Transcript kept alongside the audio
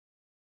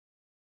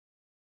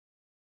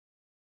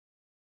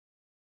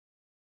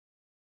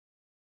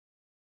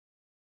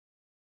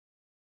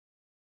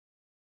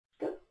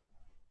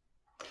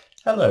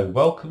Hello,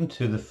 welcome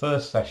to the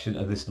first session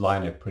of this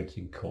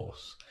Linoprinting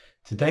course.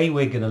 Today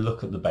we're going to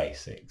look at the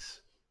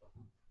basics.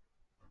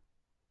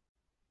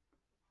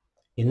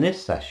 In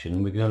this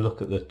session we're going to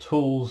look at the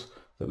tools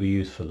that we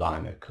use for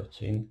lino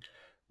cutting.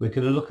 We're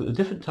going to look at the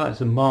different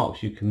types of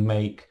marks you can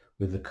make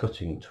with the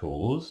cutting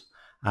tools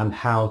and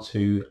how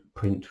to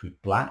print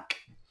with black.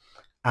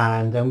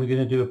 And then we're going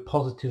to do a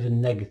positive and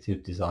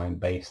negative design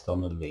based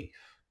on a leaf.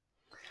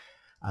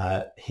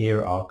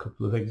 Here are a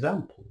couple of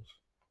examples.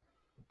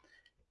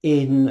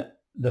 In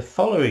the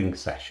following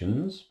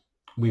sessions,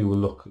 we will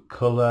look at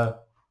colour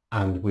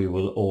and we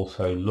will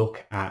also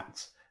look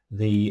at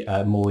the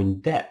more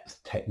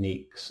in-depth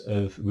techniques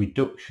of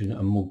reduction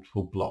and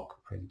multiple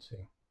block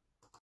printing.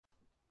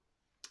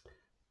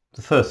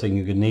 The first thing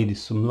you're going to need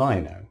is some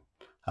lino.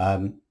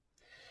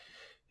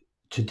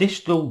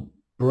 Traditional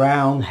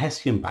brown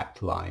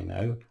Hessian-backed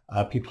lino,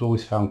 people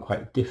always found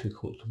quite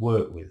difficult to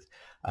work with.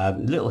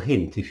 Little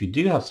hint, if you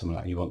do have something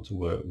that you want to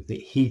work with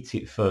it, heat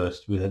it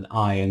first with an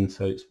iron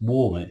so it's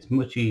warm and it's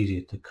much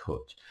easier to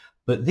cut.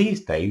 But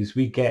these days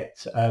we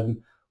get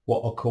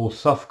what are called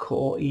soft cut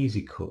or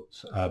easy cut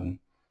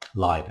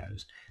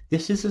linos.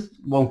 This is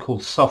one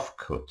called soft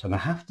cut, and I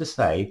have to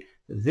say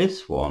that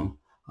this one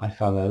I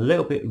found a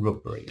little bit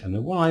rubbery, and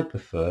the one I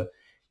prefer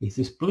is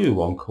this blue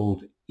one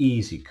called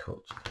easy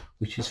cut,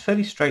 which is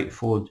fairly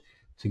straightforward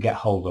to get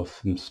hold of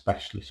from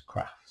specialist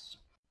crafts.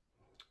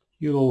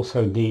 You'll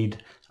also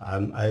need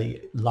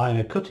a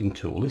lino cutting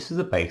tool. This is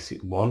a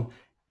basic one.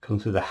 It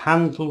comes with a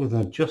handle with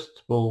an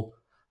adjustable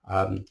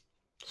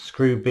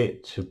screw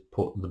bit to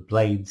put the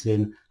blades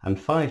in, and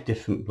 5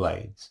 different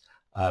blades,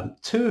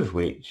 2 of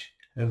which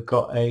have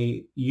got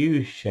a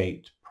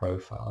U-shaped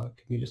profile.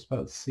 Can you just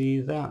about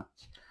see that?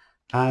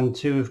 And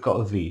 2 have got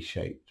a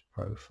V-shaped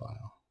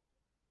profile.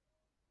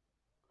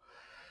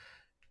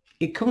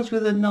 It comes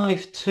with a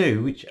knife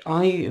too, which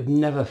I have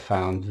never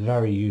found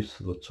very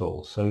useful at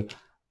all. So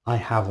I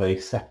have a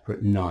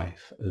separate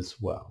knife as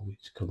well,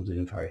 which comes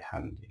in very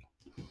handy.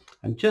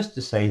 And just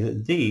to say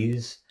that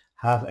these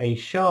have a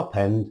sharp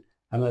end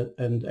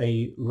and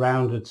a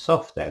rounded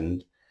soft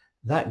end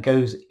that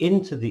goes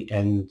into the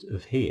end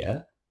of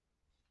here,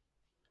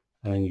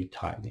 and then you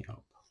tighten it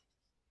up.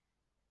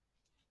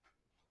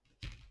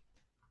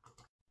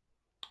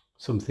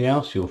 Something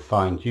else you'll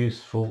find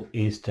useful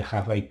is to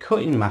have a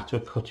cutting mat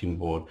or cutting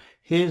board.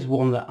 Here's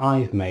one that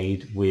I've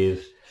made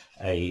with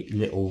a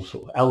little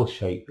sort of L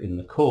shape in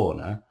the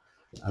corner,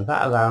 and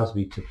that allows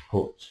me to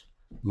put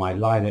my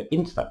lino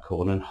into that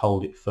corner and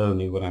hold it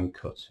firmly when I'm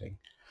cutting.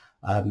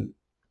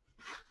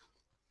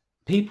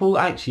 People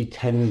actually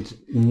tend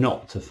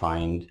not to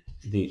find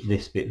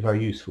this bit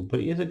very useful, but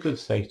it is a good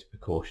safety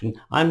precaution.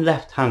 I'm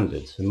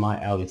left-handed, so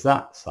my L is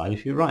that side.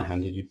 If you're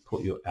right-handed, you'd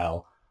put your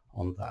L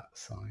on that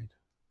side.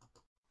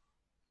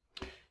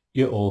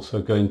 You're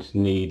also going to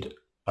need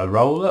a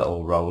roller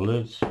or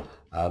rollers,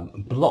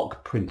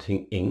 block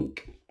printing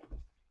ink,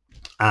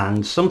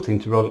 and something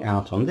to roll it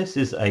out on. This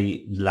is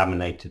a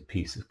laminated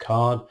piece of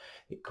card.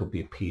 It could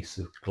be a piece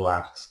of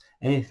glass,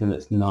 anything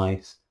that's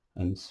nice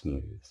and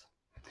smooth.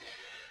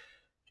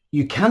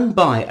 You can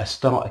buy a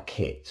starter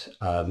kit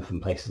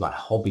from places like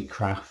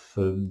Hobbycraft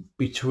for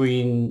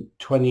between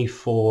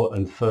 £24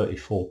 and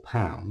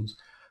 £34.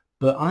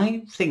 But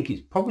I think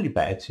it's probably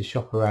better to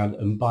shop around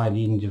and buy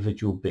the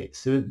individual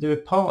bits. There are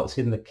parts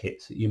in the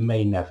kits that you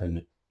may never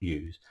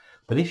use.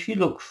 But if you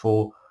look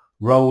for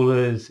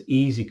rollers,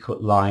 easy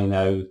cut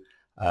lino,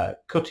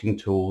 cutting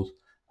tools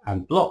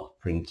and block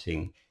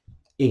printing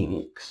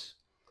inks,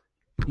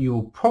 you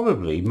will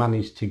probably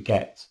manage to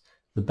get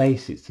the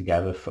basics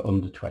together for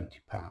under £20.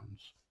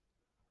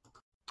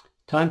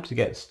 Time to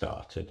get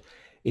started.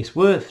 It's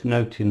worth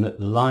noting that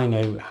the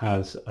lino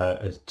has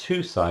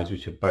 2 sides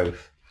which are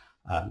both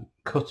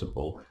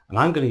cuttable, and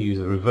I'm going to use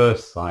the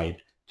reverse side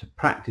to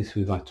practice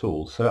with my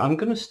tool. So I'm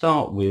going to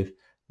start with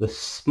the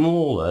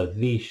smaller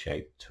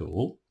V-shaped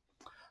tool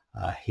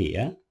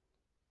here,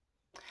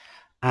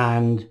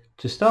 and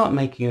to start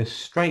making a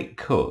straight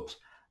cut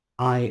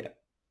I'm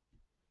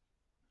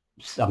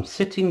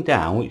sitting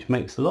down, which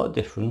makes a lot of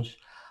difference.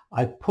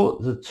 I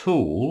put the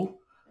tool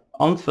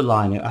onto the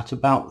lino at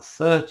about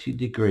 30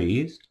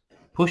 degrees,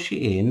 push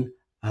it in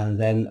and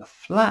then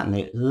flatten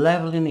it,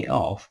 leveling it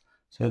off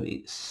so that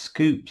it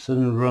scoops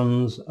and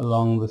runs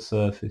along the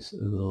surface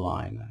of the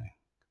lino.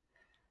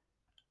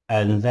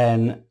 And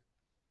then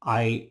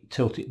I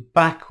tilt it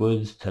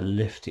backwards to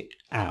lift it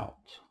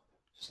out.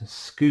 It's a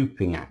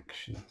scooping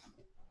action.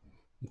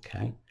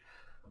 Okay,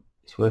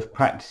 it's worth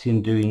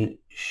practicing doing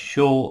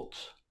short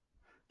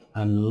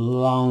and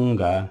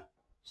longer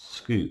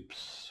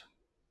scoops.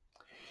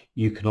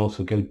 You can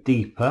also go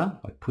deeper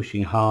by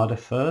pushing harder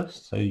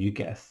first, so you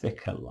get a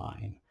thicker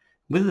line.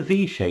 With the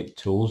V-shaped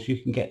tools you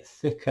can get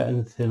thicker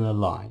and thinner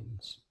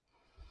lines.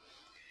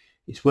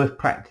 It's worth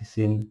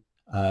practicing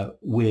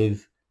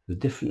with the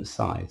different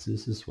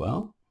sizes as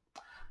well.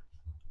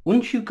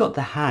 Once you've got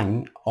the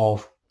hang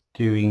of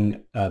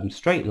doing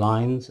straight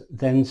lines,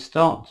 then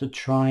start to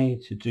try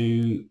to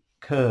do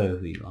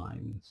curvy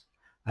lines,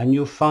 and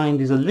you'll find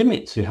there's a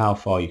limit to how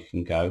far you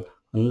can go.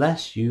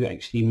 unless you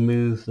actually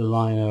move the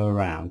lino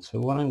around. So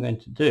what I'm going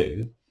to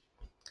do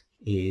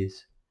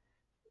is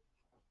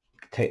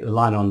take the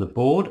lino on the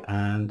board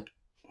and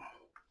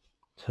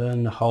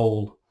turn the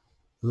whole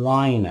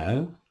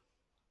lino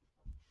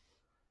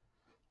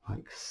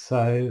like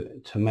so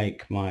to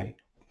make my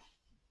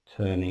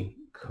turning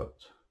cut.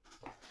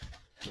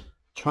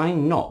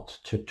 Trying not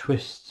to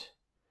twist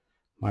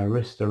my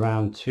wrist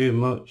around too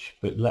much,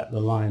 but let the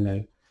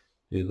lino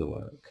do the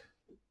work.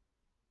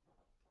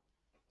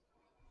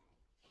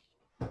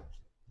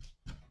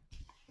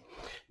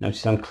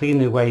 Notice I'm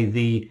cleaning away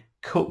the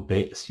cut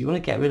bits. You want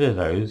to get rid of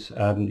those.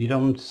 You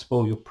don't want to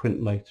spoil your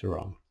print later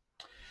on.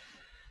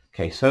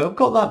 Okay, so I've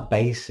got that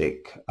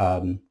basic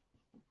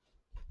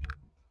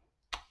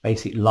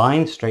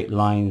lines, straight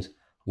lines,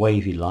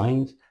 wavy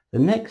lines. The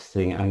next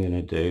thing I'm going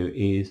to do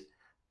is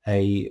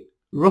a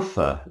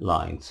rougher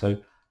line. So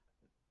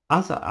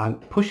as I'm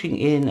pushing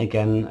in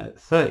again at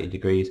 30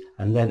 degrees,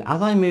 and then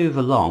as I move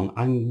along,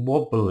 I'm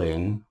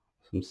wobbling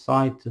from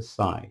side to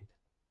side.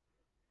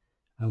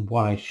 And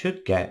what I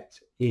should get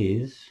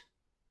is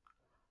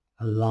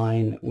a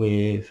line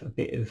with a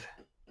bit of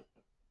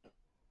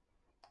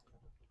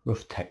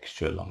rough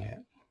texture along it.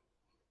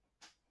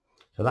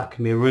 So that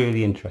can be a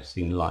really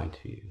interesting line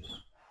to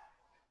use.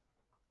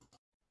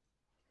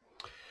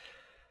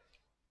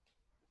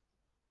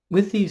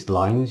 With these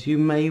lines, you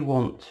may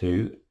want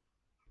to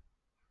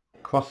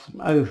cross them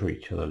over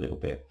each other a little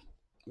bit,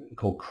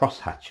 called cross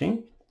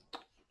hatching,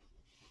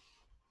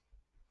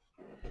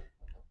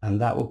 and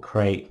that will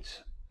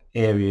create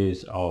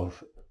areas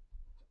of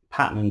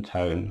pattern and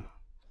tone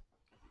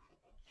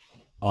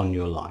on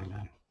your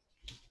lino.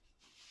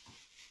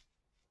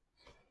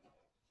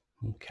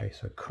 Okay,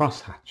 so cross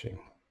hatching.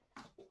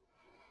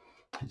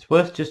 It's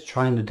worth just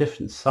trying the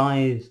different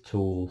size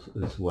tools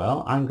as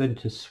well. I'm going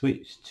to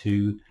switch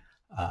to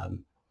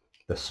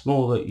the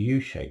smaller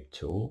U-shaped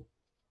tool,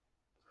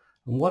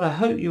 and what I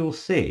hope you'll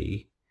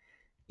see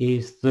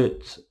is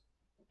that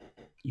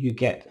you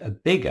get a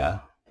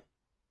bigger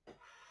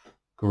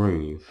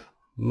groove,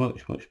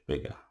 much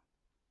bigger,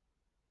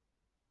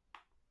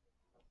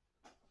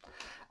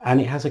 and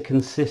it has a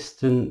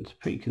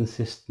pretty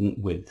consistent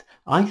width.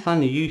 I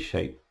find the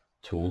U-shaped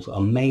tools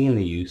are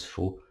mainly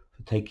useful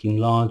for taking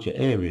larger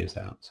areas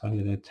out. So I'm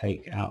going to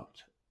take out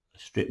a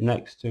strip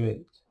next to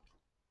it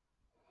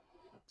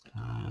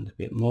and a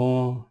bit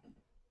more,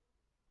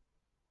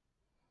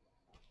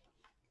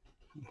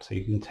 so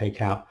you can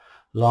take out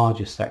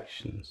larger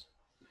sections.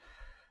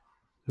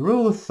 The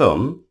rule of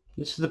thumb,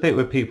 this is the bit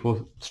where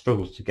people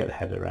struggle to get their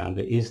head around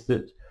it, is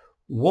that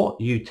what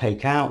you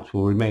take out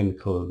will remain the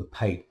colour of the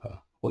paper.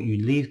 What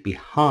you leave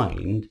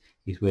behind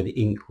is where the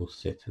ink will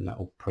sit, and that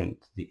will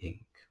print the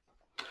ink.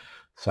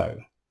 So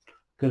I'm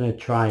going to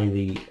try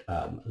the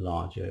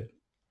larger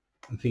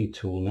V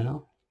tool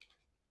now.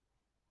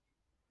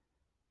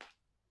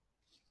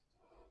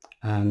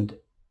 And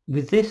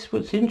with this,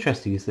 what's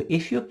interesting is that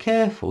if you're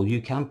careful,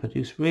 you can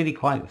produce really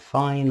quite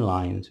fine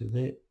lines with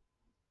it.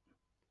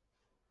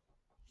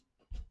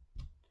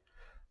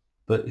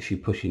 But if you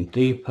push in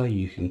deeper,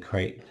 you can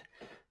create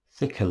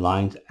thicker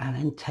lines and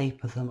then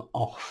taper them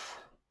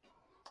off.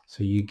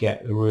 So you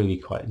get a really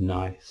quite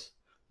nice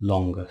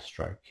longer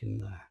stroke in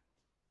there.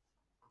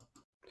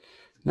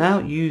 Now,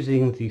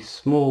 using the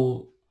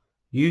small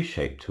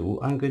U-shaped tool,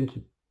 I'm going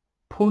to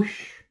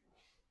push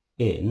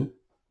in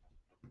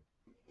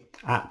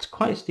at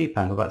quite a steep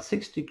angle, about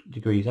 60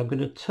 degrees. I'm going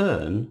to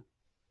turn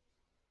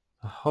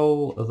the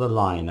whole of the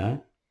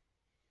lino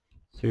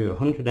through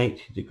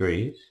 180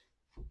 degrees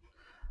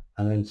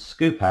and then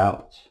scoop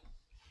out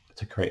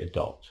to create a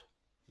dot.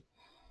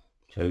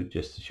 So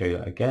just to show you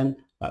that again,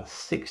 about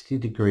 60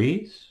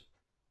 degrees.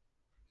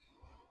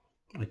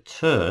 I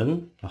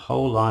turn the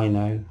whole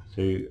lino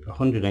through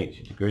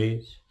 180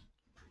 degrees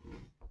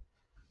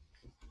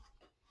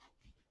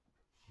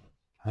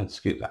and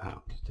scoop that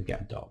out to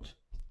get a dot.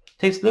 It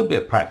takes a little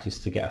bit of practice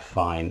to get a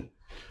fine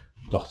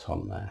dot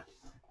on there.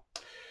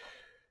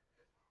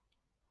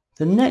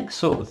 The next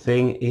sort of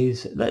thing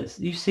is,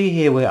 you see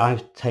here where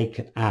I've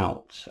taken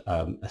out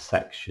a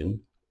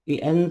section. It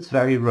ends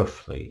very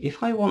roughly.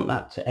 If I want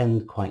that to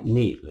end quite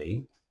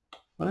neatly,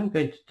 what I'm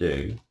going to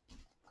do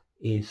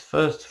is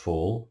first of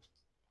all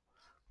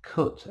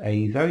cut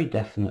a very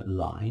definite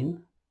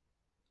line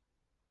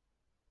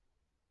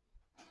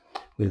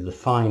with the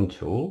fine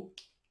tool,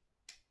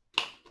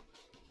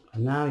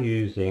 and now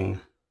using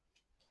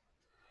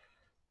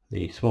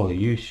the smaller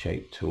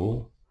U-shaped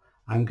tool,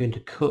 I'm going to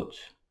cut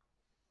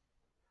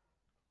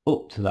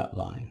up to that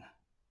line.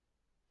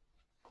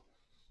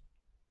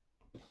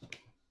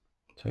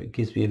 So it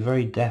gives me a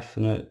very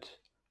definite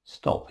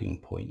stopping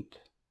point.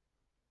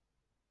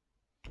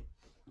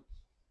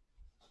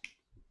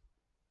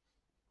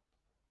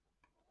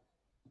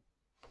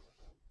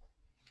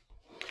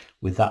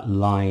 With that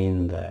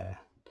line there.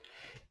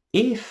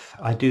 If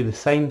I do the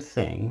same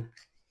thing,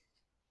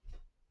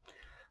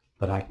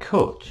 but I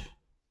cut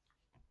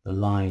the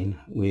line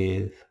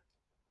with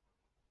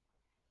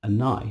a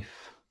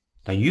knife,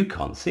 now you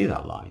can't see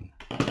that line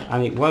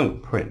and it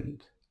won't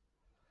print,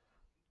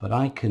 but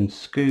I can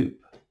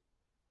scoop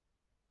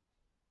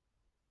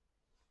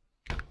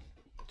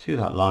to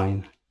that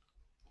line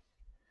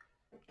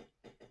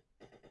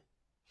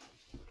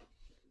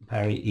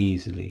very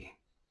easily,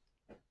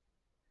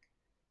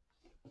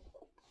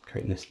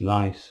 creating this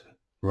nice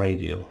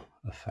radial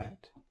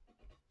effect.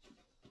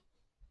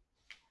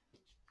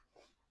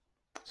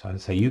 So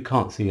I'd say you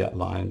can't see that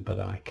line, but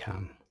I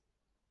can.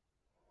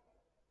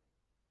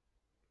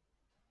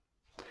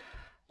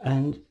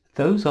 And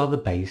those are the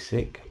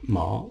basic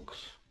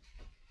marks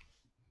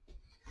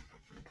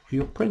for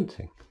your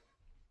printing.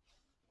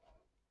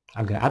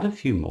 I'm going to add a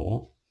few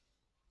more,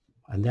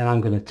 and then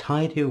I'm going to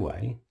tidy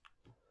away,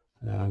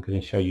 and then I'm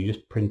going to show you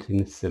just printing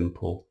a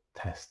simple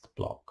test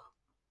block.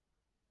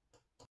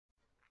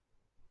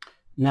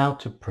 Now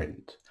to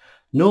print.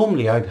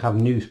 Normally I'd have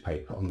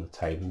newspaper on the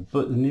table,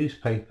 but the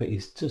newspaper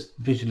is just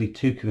visually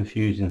too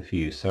confusing for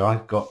you, so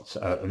I've got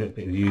a little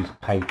bit of used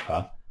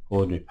paper,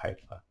 ordinary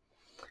paper,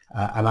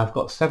 and I've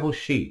got several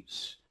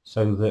sheets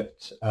so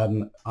that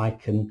I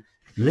can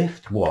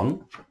lift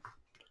one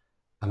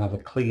and have a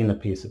cleaner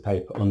piece of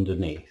paper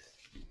underneath.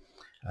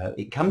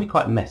 It can be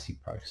quite a messy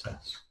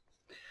process.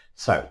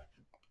 So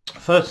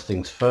first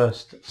things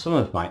first, some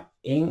of my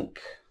ink,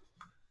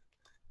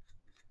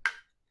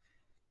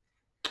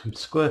 I'm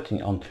squirting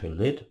it onto a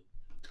lid.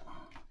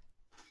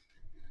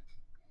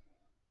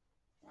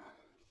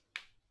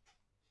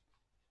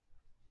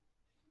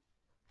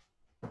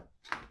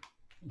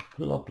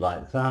 Blob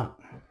like that.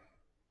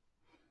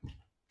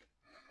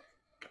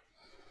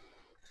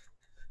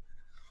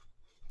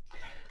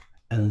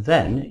 And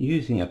then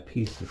using a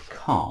piece of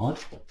card,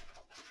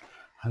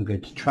 I'm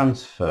going to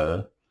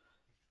transfer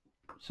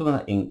some of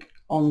that ink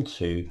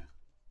onto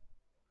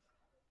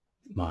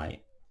my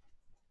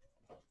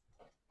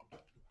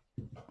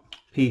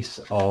piece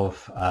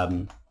of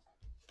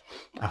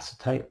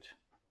acetate,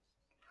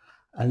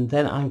 and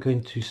then I'm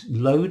going to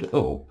load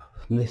up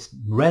from this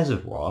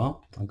reservoir.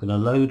 I'm going to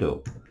load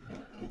up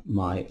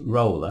my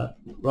roller,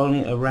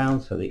 rolling it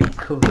around so that it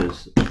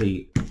covers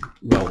the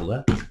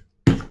roller,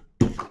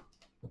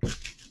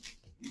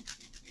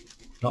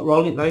 not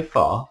rolling it very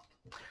far.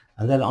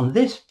 And then on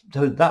this,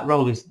 so that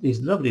roll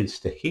is lovely and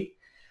sticky.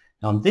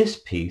 Now on this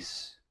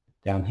piece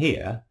down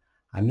here,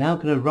 I'm now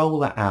going to roll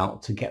that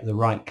out to get the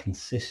right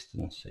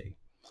consistency.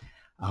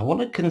 I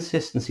want a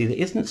consistency that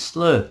isn't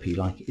slurpy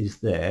like it is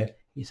there.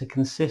 It's a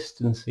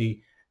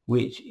consistency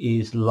which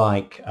is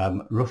like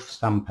rough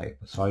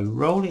sandpaper. So I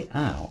roll it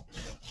out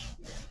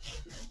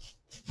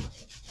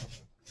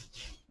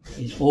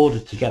in order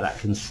to get that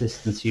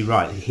consistency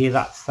right. You hear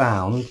that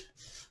sound?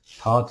 It's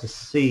hard to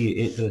see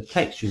it. The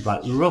texture is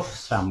like rough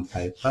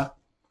sandpaper.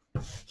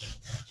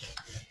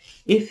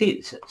 If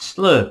it's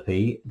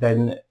slurpy,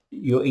 then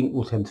your ink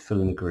will tend to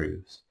fill in the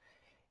grooves.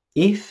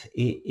 If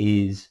it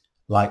is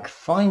like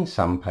fine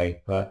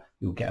sandpaper,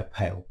 you'll get a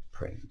pale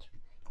print.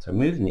 So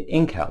moving the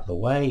ink out of the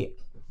way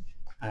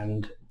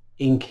and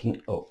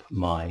inking up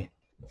my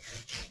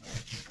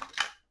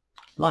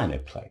lino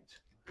plate.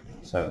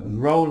 So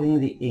rolling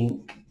the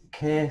ink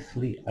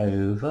carefully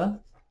over,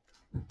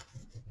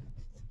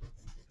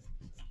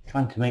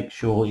 trying to make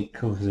sure it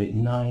covers it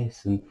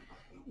nice and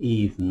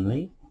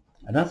evenly.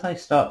 And as I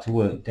start to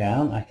work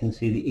down, I can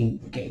see the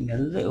ink getting a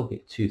little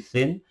bit too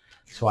thin.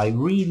 So I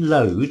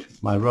reload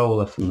my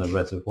roller from the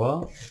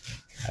reservoir.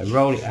 I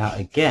roll it out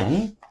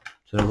again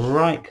to the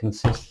right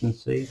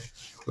consistency,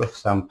 rough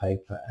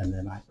sandpaper, and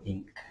then I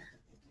ink.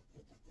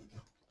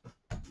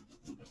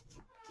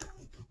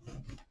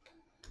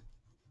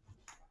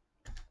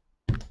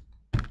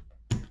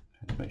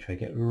 Make sure I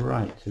get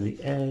right to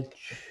the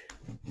edge.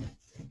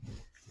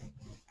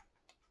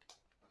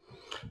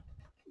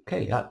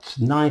 Okay, that's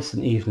nice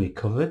and evenly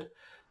covered.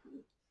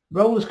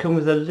 Rollers come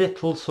with a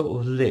little sort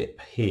of lip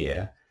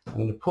here. I'm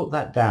going to put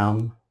that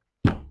down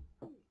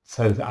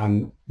so that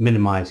I'm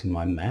minimizing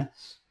my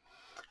mess.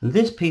 And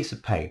this piece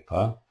of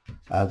paper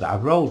that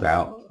I've rolled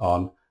out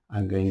on,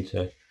 I'm going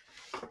to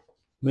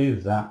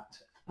move that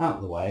out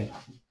of the way.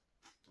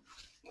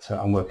 So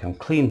I'm working on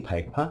clean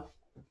paper.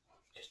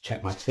 Just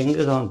check my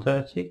fingers aren't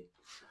dirty.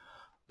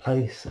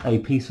 Place a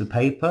piece of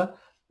paper.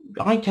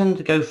 I tend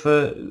to go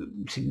for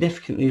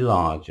significantly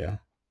larger,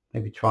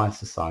 maybe twice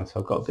the size. So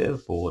I've got a bit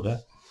of border.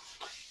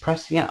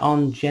 Pressing it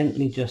on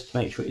gently just to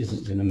make sure it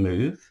isn't going to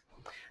move.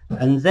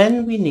 And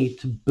then we need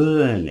to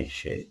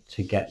burnish it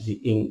to get the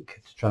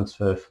ink to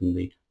transfer from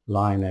the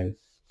lino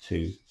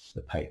to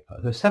the paper.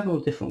 There are several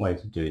different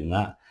ways of doing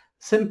that.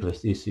 The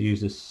simplest is to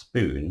use a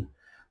spoon,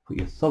 put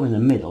your thumb in the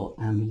middle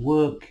and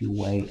work your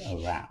way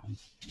around.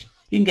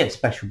 You can get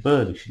special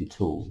burnishing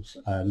tools.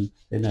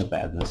 They're no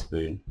better than a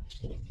spoon.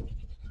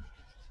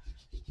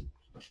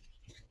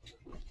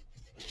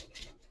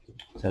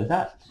 So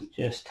that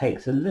just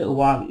takes a little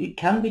while. It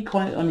can be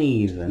quite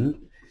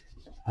uneven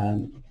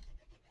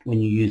when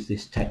you use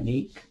this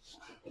technique.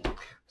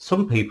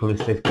 Some people,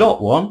 if they've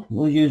got one,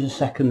 will use a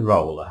second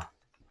roller.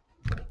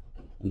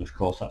 And of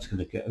course that's going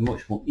to get a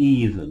much more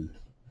even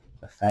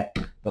effect.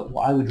 But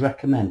what I would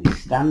recommend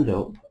is stand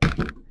up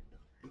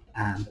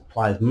and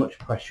apply as much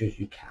pressure as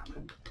you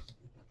can.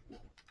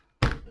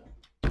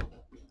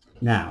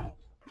 Now,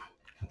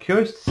 I'm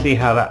curious to see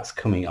how that's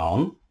coming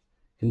on.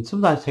 It can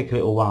sometimes take a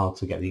little while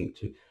to get the ink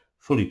to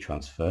fully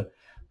transfer,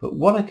 but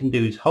what I can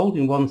do is,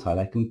 holding one side,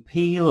 I can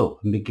peel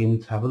up and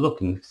begin to have a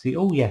look and see,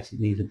 oh yes, it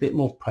needs a bit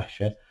more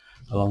pressure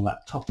along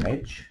that top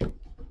edge.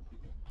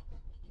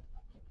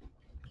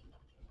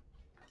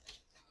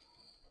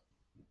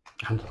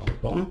 And along the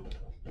bottom.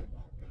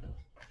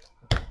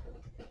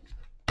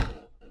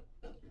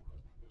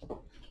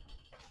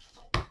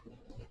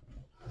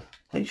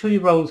 Make sure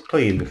your roll's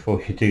clean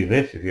before you do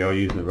this if you are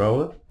using a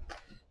roller.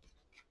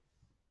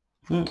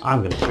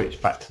 I'm going to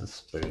switch back to the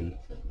spoon.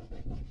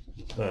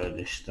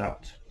 Burnish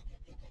that.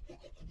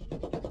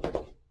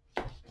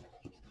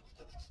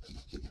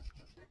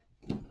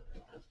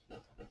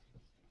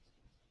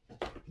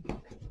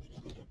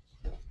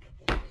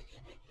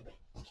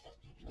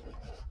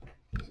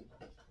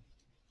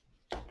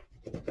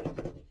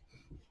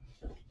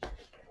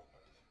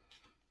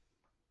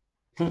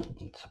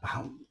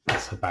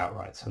 That's about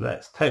right. So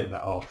let's take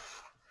that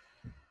off.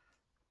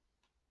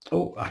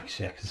 Oh,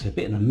 actually, I can see a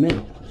bit in the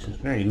middle, which is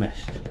very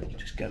messy.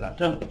 Just get that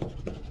done.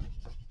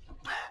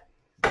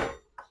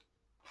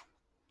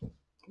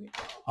 We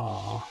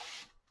are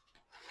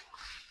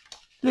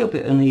a little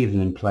bit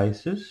uneven in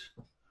places.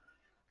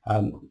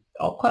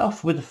 Quite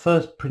often with the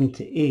first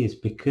print it is,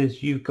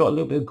 because you've got a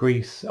little bit of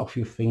grease off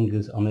your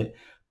fingers on it,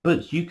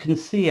 but you can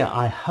see,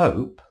 I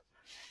hope,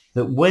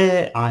 that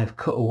where I've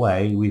cut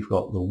away, we've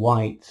got the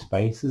white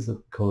spaces of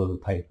the colour of the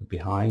paper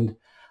behind,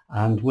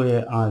 and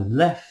where I've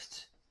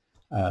left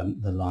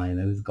the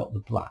liner, we've got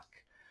the black.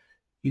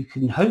 You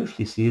can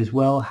hopefully see as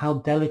well how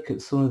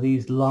delicate some of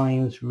these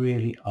lines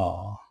really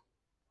are.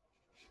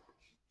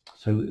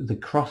 So the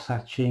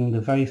cross-hatching, the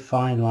very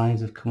fine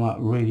lines have come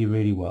out really,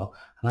 really well.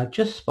 And I've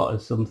just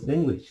spotted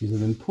something which is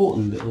an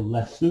important little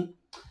lesson.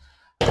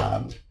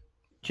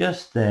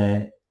 Just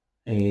there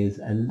is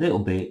a little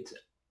bit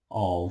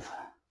of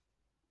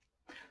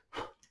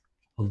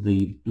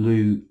the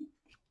blue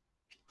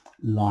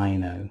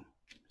lino,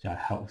 which I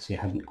obviously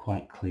haven't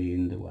quite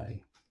cleaned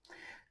away,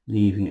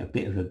 leaving a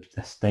bit of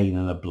a stain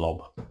and a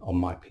blob on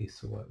my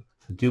piece of work.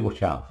 So do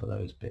watch out for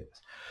those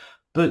bits.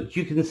 But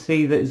you can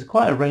see that there's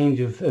quite a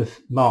range of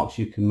marks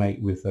you can make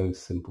with those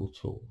simple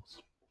tools.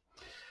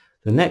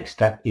 The next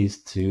step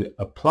is to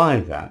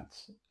apply that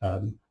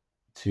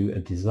to a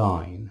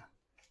design.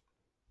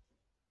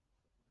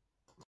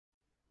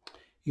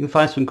 You can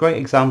find some great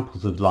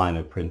examples of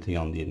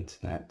linoprinting on the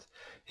internet.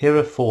 Here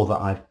are 4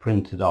 that I've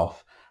printed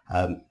off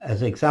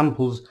as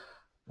examples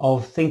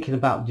of thinking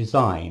about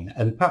design.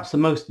 And perhaps the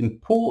most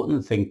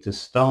important thing to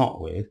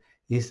start with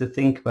is to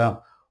think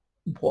about,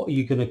 what are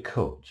you going to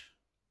cut?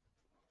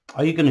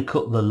 Are you going to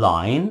cut the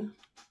line,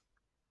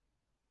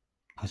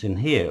 as in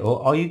here,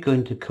 or are you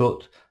going to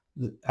cut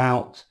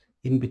out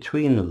in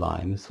between the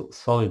line, the sort of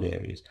solid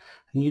areas?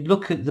 And you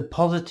look at the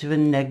positive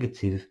and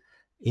negative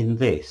in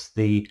this,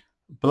 the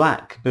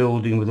black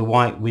building with the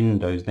white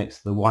windows next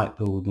to the white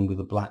building with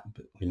the black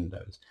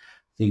windows,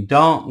 the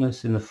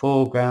darkness in the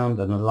foreground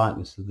and the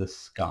lightness of the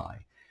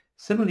sky.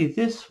 Similarly,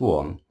 this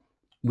one,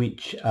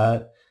 which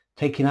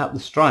taking out the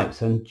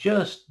stripes and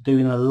just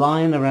doing a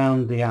line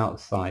around the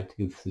outside to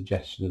give a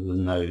suggestion of the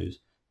nose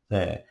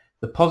there,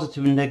 the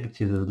positive and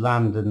negative of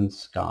land and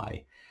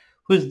sky.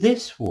 Whereas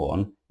this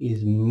one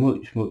is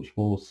much, much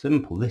more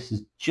simple. This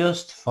is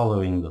just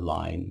following the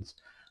lines,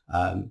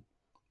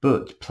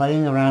 but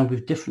playing around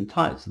with different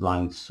types of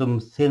lines, some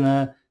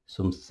thinner,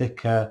 some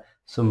thicker,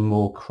 some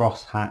more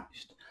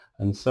cross-hatched,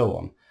 and so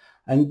on.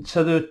 And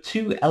so there are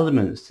 2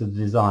 elements to the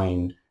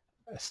design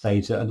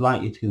stage that I'd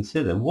like you to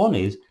consider. One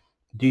is,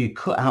 do you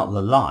cut out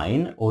the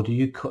line, or do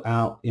you cut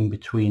out in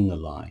between the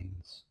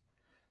lines?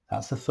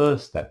 That's the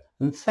first step.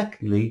 And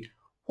secondly,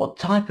 what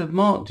type of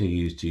mark do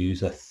you use? Do you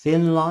use a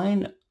thin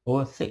line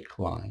or a thick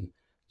line?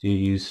 Do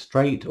you use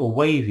straight or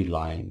wavy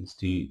lines?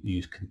 Do you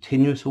use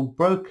continuous or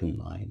broken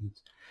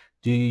lines?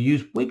 Do you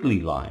use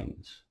wiggly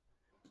lines?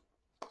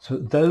 So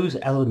those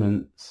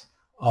elements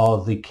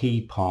are the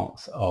key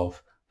parts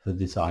of the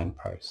design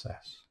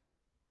process.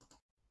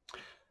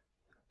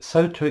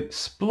 So to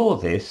explore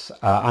this,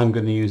 I'm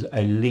going to use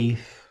a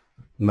leaf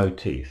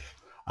motif.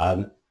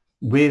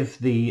 With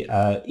the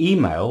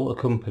email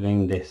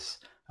accompanying this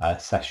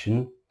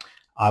session,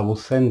 I will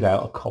send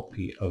out a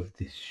copy of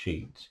this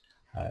sheet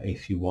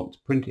if you want to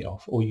print it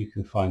off, or you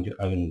can find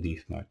your own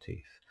leaf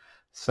motif.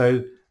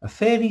 So a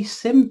fairly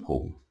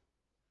simple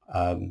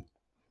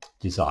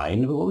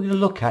design, but what we're going to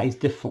look at is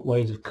different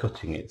ways of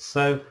cutting it.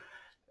 So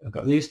I've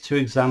got these 2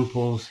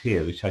 examples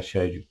here which I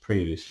showed you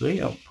previously.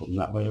 I'll put them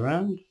that way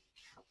around.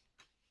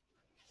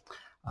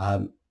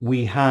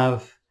 We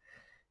have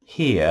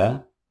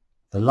here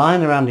the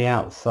line around the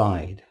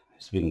outside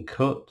has been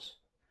cut,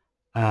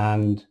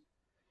 and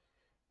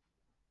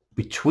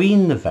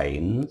between the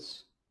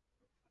veins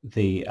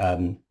the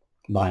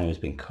liner has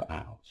been cut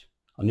out.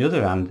 On the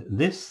other hand,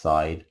 this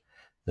side,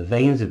 the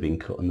veins have been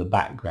cut and the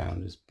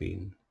background has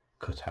been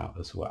cut out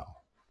as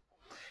well.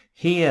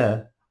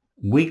 Here,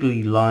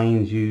 wiggly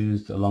lines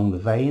used along the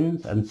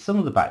veins and some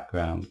of the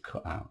background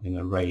cut out in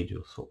a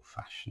radial sort of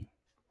fashion.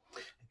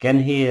 Again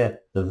here,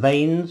 the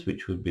veins,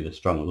 which would be the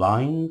strong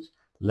lines,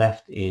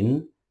 left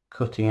in,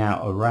 cutting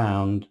out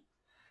around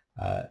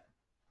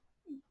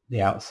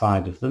the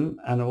outside of them,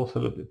 and also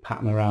a little bit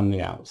pattern around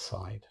the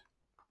outside.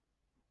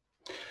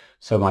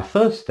 So my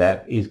first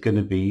step is going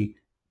to be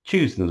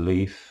choosing the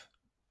leaf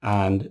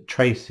and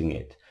tracing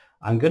it.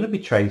 I'm going to be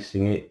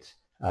tracing it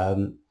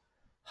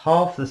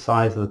half the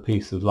size of the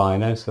piece of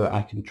lino so that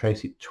I can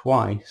trace it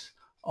twice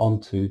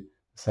onto the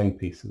same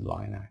piece of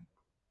lino.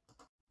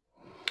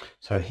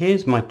 So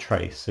here's my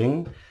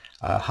tracing,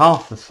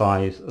 half the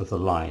size of the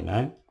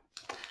lino,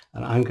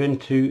 and I'm going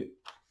to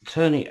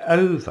turn it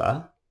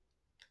over,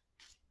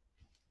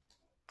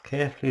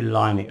 carefully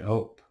line it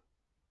up,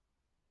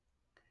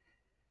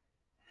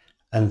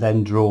 and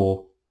then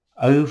draw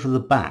over the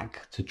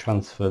back to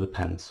transfer the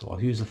pencil.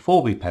 I've used a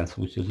 4B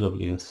pencil, which is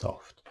lovely and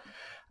soft.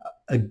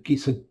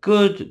 It's a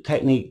good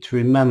technique to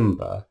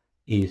remember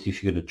is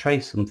if you're going to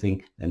trace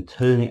something, then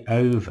turn it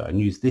over and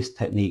use this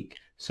technique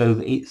so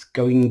that it's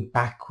going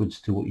backwards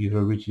to what you've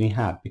originally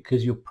had,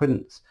 because your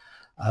prints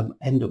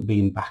end up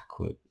being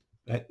backward,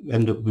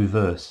 end up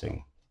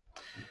reversing.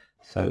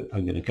 So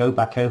I'm going to go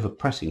back over,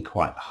 pressing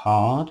quite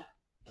hard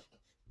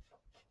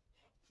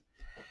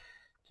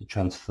to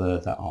transfer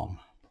that on.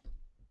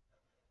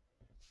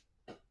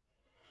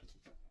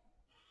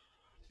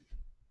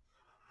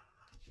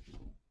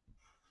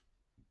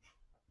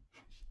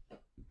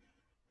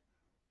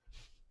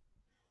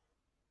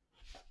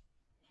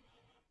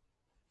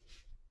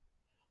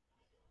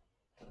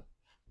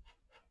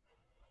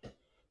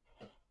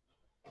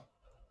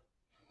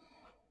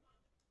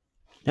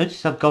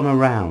 Notice I've gone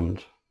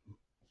around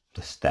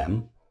the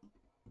stem.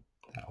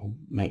 That will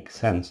make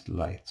sense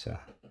later.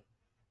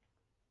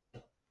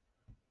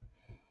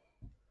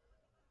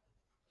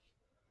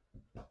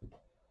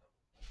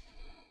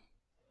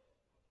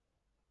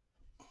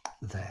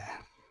 There.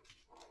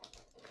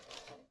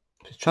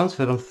 It's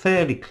transferred on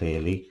fairly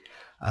clearly.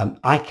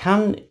 I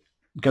can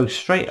go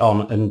straight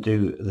on and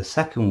do the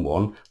second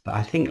one, but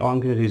I think what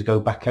I'm going to do is go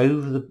back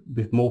over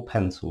with more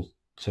pencils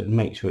to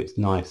make sure it's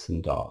nice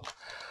and dark.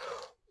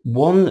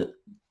 One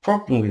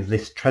problem with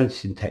this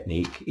tracing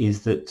technique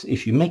is that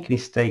if you make a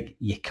mistake,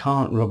 you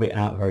can't rub it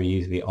out very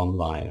easily on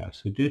lino.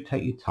 So do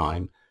take your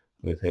time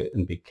with it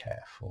and be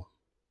careful.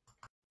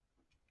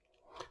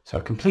 So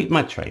I complete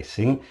my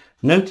tracing.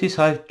 Notice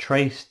I've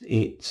traced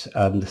it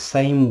the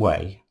same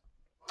way.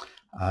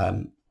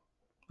 I've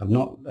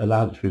not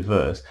allowed it to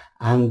reverse,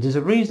 and there's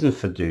a reason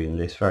for doing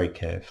this very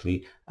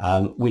carefully,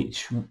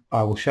 which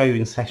I will show you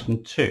in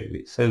session 2.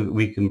 It's so that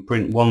we can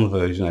print one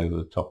version over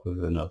the top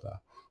of another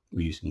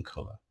using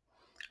colour.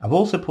 I've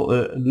also put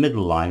a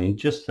middle line in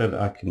just so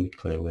that I can be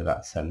clear where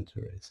that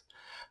centre is.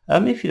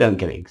 If you don't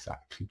get it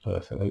exactly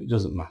perfect, it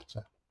doesn't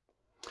matter.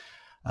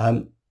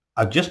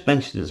 I've just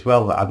mentioned as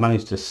well that I've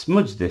managed to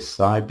smudge this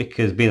side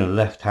because being a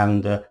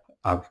left-hander,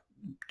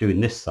 doing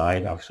this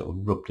side, I've sort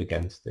of rubbed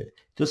against it.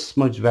 It does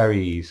smudge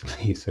very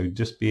easily, so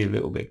just be a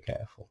little bit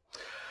careful.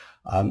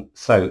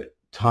 So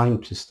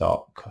time to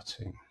start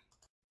cutting.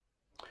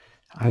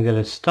 I'm going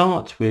to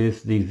start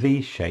with the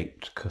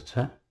V-shaped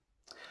cutter,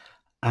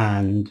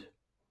 and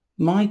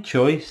my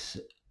choice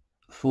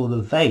for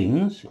the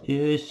veins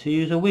is to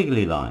use a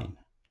wiggly line.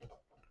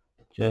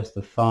 Just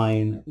a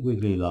fine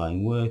wiggly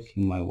line,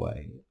 working my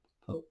way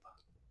up.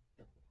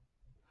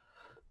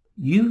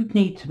 You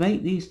need to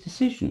make these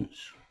decisions.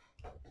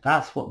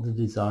 That's what the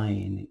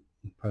design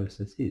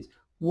process is.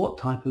 What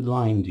type of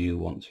line do you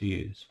want to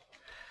use?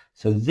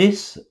 So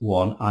this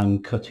one, I'm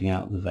cutting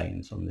out the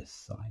veins on this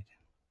side.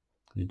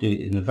 I'm going to do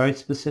it in a very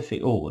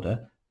specific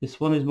order. This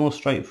one is more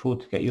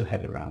straightforward to get your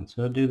head around,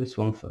 so I'll do this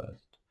one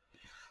first.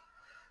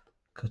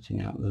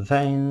 Cutting out the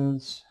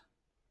veins.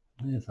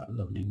 There's that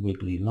lovely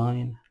wiggly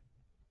line.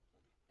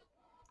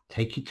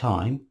 Take your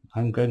time.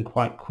 I'm going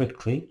quite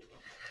quickly.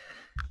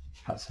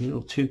 That's a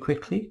little too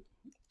quickly.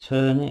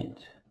 Turn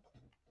it.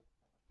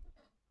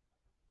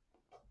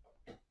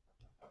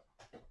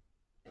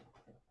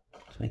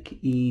 To make it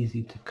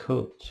easy to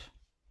cut.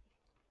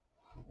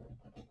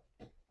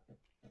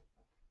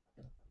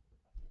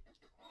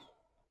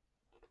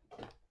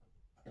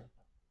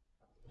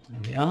 There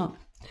we are.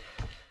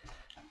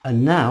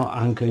 And now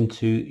I'm going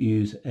to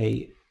use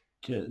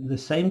the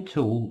same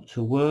tool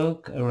to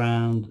work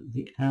around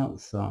the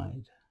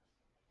outside.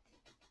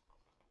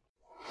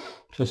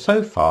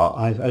 So far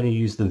I've only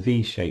used the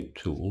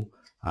V-shaped tool,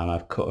 and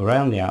I've cut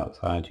around the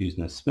outside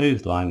using a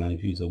smooth line, and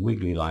I've used a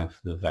wiggly line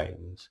for the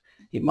veins.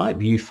 It might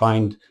be you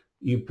find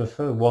you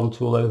prefer one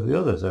tool over the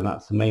others, and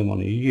that's the main one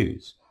you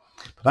use.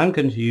 But I'm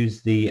going to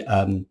use the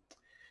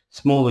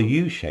smaller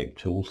U-shaped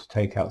tool to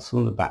take out some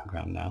of the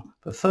background now.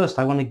 But first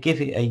I want to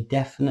give it a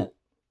definite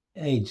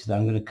edge that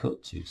I'm going to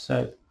cut to.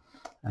 So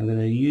I'm going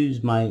to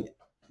use my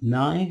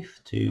knife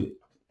to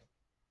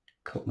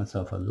cut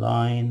myself a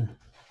line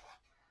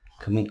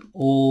coming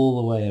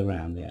all the way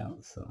around the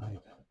outside.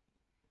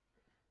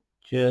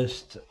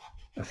 Just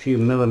a few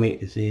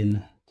millimeters in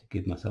to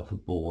give myself a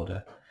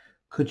border.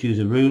 Could use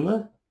a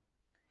ruler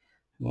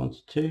if I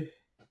wanted to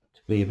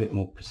be a bit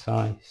more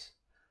precise,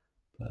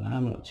 but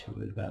I'm not too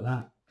worried about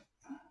that.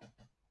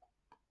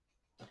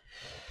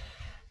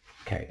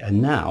 Okay,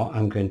 and now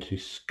I'm going to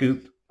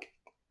scoop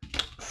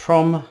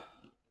from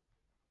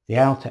the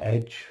outer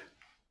edge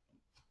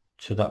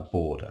to that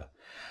border.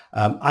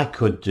 I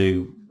could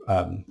do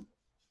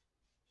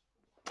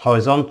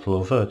horizontal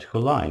or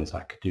vertical lines.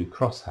 I could do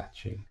cross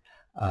hatching.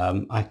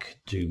 I could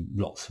do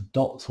lots of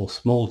dots or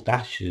small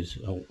dashes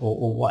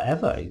or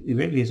whatever. It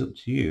really is up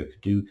to you. I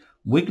could do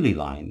wiggly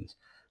lines.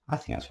 I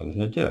think that's what I'm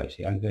going to do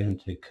actually. I'm going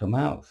to come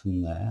out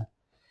from there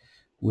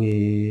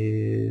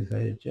with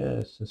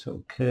just a sort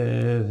of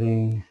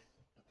curving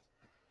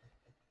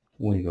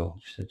wiggle,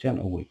 just a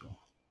gentle wiggle,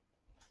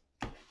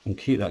 and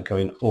keep that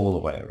going all the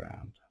way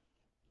around.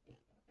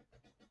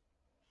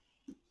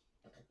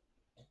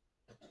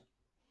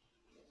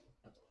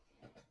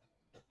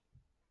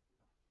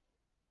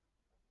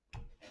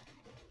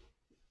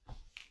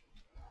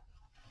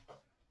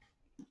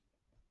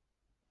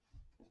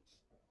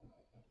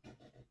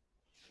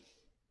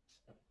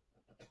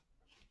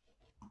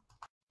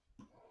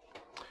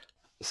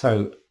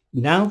 So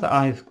now that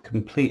I've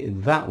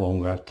completed that one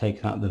where I've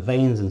taken out the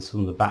veins and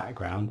some of the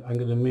background, I'm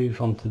going to move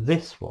on to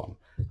this one.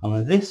 And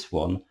on this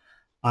one,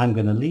 I'm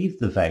going to leave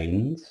the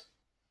veins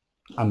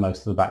and most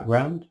of the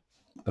background,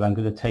 but I'm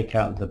going to take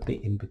out the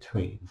bit in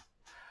between.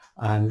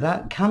 And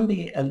that can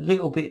be a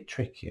little bit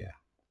trickier.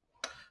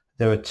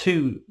 There are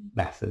two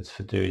methods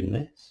for doing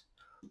this.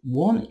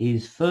 One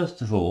is,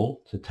 first of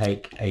all, to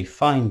take a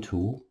fine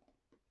tool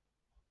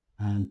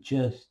and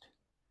just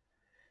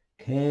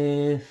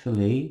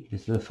carefully,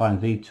 this is a fine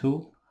V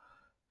tool,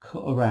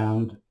 cut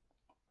around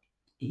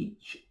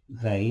each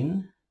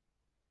vein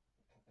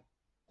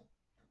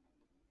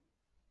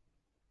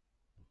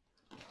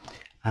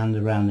and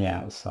around the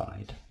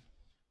outside.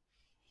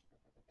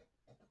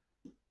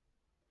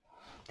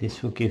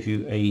 This will give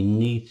you a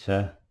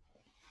neater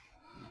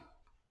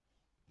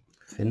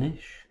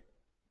finish.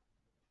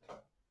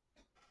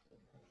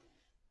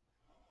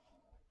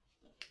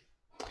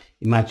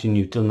 Imagine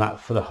you've done that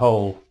for the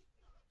whole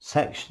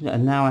section,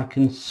 and now I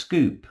can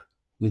scoop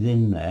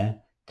within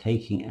there,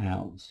 taking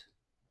out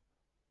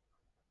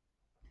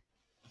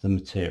the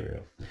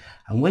material.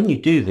 And when you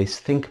do this,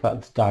 think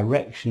about the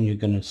direction you're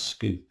going to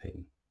scoop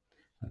in.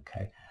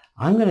 Okay,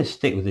 I'm going to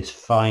stick with this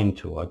fine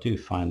tool. I do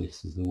find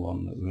this is the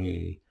one that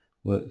really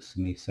works for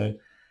me. So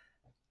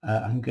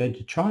I'm going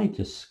to try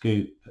to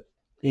scoop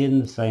in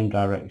the same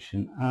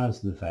direction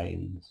as the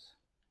veins.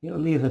 It'll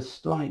leave a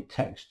slight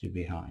texture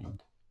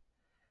behind,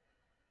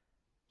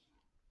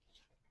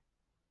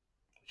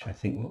 which I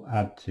think will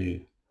add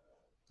to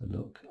the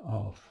look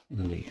of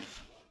the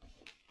leaf.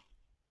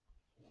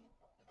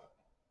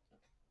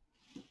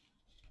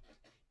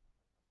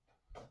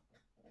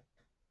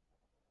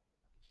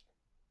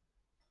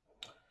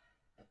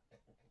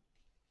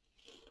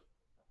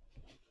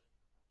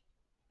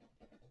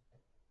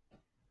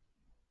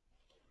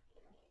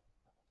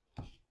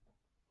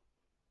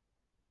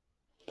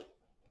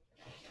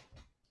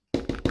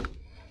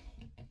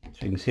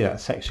 So you can see that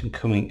section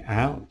coming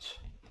out.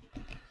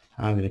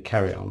 I'm going to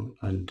carry on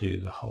and do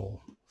the whole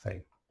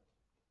thing.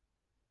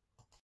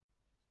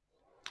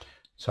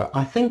 So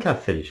I think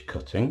I've finished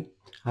cutting.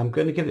 I'm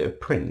going to give it a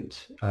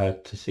print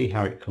to see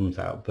how it comes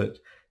out, but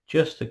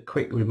just a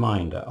quick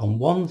reminder, on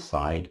one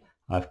side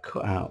I've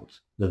cut out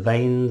the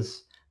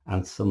veins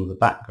and some of the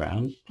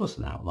background plus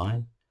an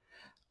outline.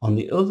 On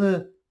the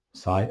other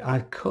side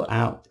I've cut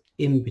out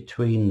in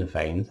between the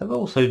veins. I've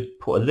also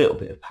put a little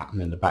bit of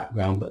pattern in the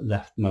background but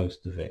left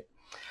most of it.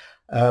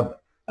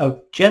 A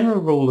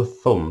general rule of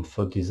thumb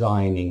for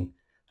designing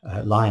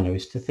lino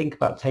is to think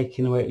about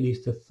taking away at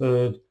least a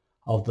third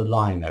of the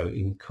lino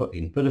in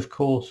cutting, but of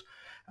course,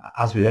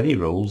 as with any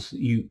rules,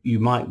 you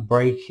might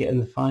break it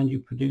and find you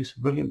produce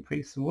a brilliant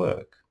piece of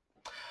work.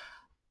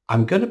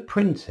 I'm going to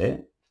print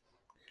it,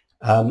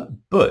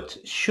 but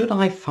should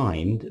I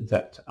find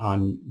that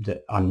I'm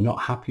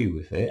not happy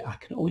with it, I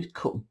can always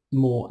cut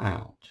more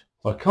out.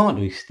 What I can't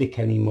do is stick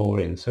any more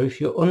in. So if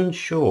you're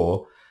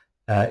unsure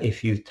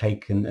if you've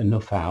taken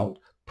enough out,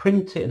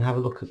 print it and have a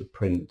look at the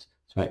print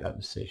to make that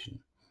decision.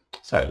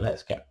 So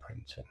let's get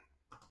printing.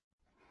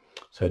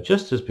 So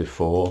just as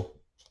before,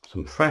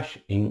 some fresh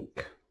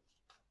ink,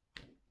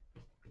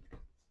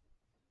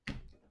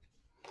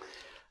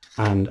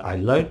 and I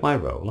load my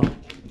roller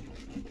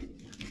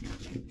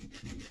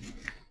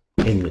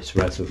in this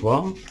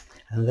reservoir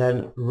and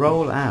then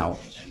roll out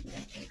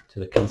to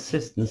the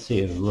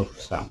consistency of rough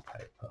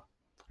sandpaper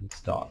and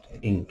start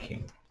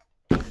inking.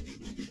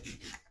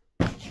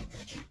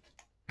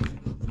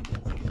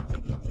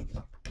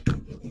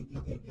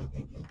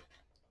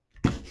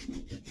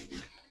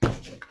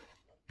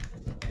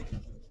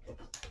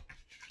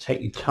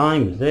 Take your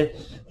time with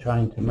this,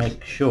 trying to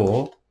make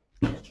sure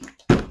you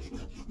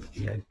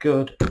get a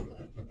good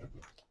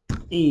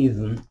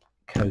even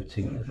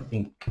coating of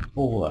ink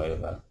all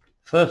over.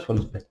 First one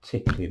is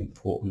particularly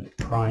important, it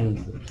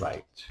primes the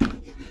plate.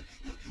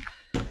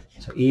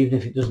 So even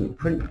if it doesn't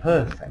print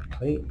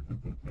perfectly,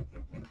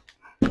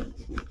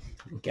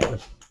 get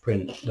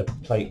the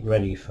plate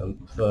ready for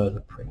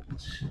further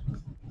print.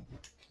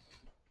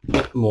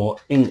 More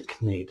ink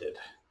needed.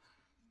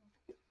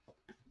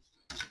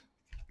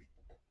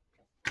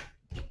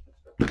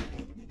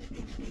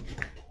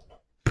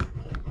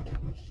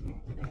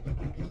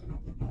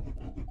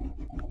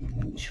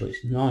 sure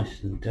it's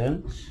nice and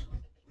dense.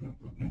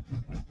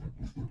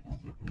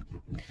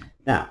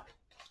 Now,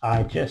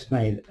 I just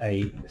made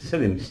a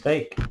silly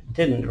mistake,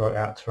 didn't draw it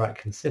out to the right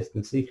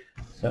consistency,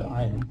 so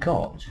I've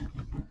got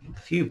a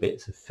few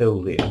bits of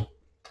filled in.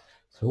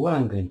 So what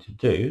I'm going to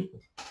do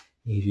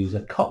is use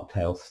a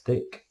cocktail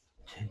stick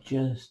to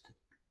just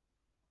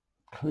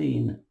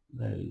clean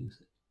those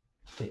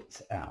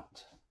bits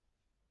out.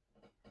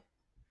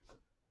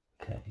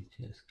 Okay,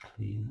 just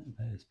clean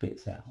those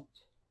bits out.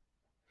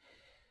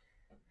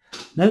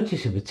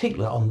 Notice in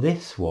particular on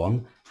this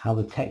one how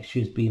the texture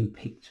is being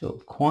picked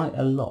up quite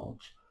a lot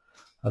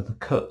of the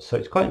cuts, so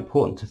it's quite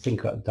important to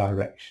think about the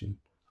direction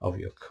of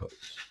your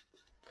cuts.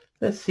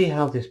 Let's see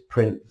how this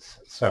prints.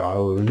 So I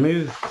will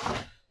remove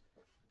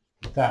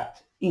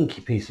that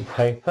inky piece of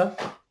paper,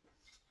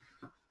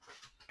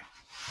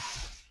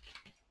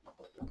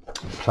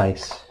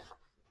 place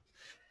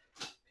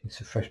a piece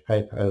of fresh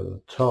paper over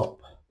the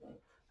top,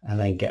 and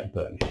then get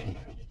burnishing.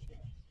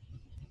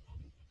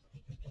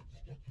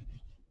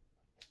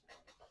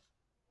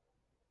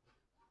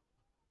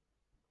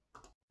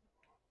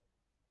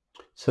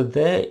 So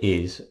there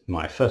is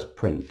my first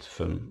print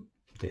from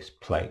this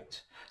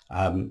plate.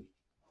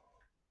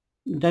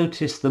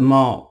 Notice the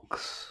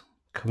marks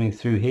coming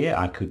through here.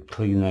 I could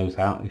clean those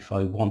out if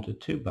I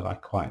wanted to, but I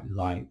quite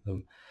like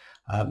them.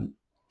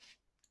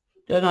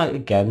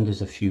 Again,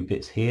 there's a few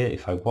bits here.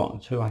 If I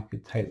wanted to, I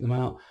could take them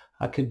out.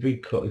 I could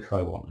recut if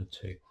I wanted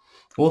to.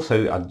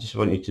 Also, I just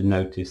want you to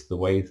notice the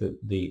way that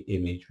the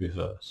image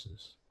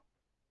reverses.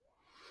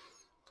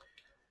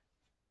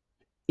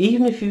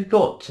 Even if you've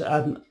got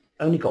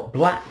only got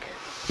black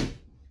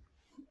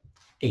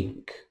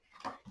ink,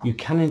 you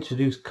can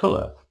introduce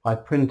colour by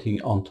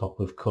printing on top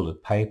of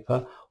coloured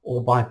paper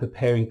or by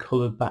preparing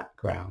coloured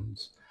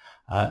backgrounds.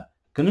 I'm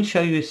going to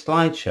show you a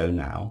slideshow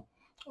now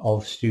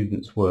of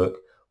students'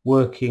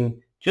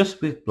 working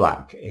just with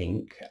black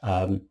ink,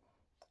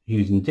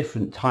 using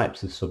different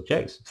types of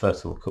subjects.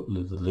 First of all, a couple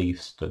of the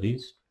leaf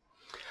studies,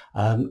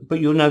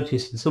 but you'll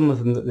notice in some of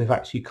them that they've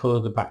actually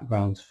coloured the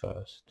backgrounds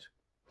first.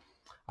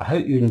 I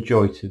hope you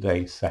enjoyed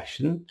today's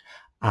session,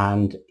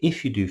 and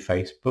if you do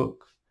Facebook,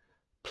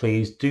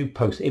 please do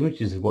post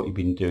images of what you've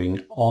been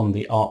doing on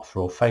the Art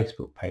for All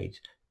Facebook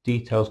page.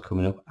 Details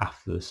coming up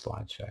after the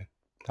slideshow.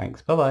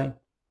 Thanks, bye bye.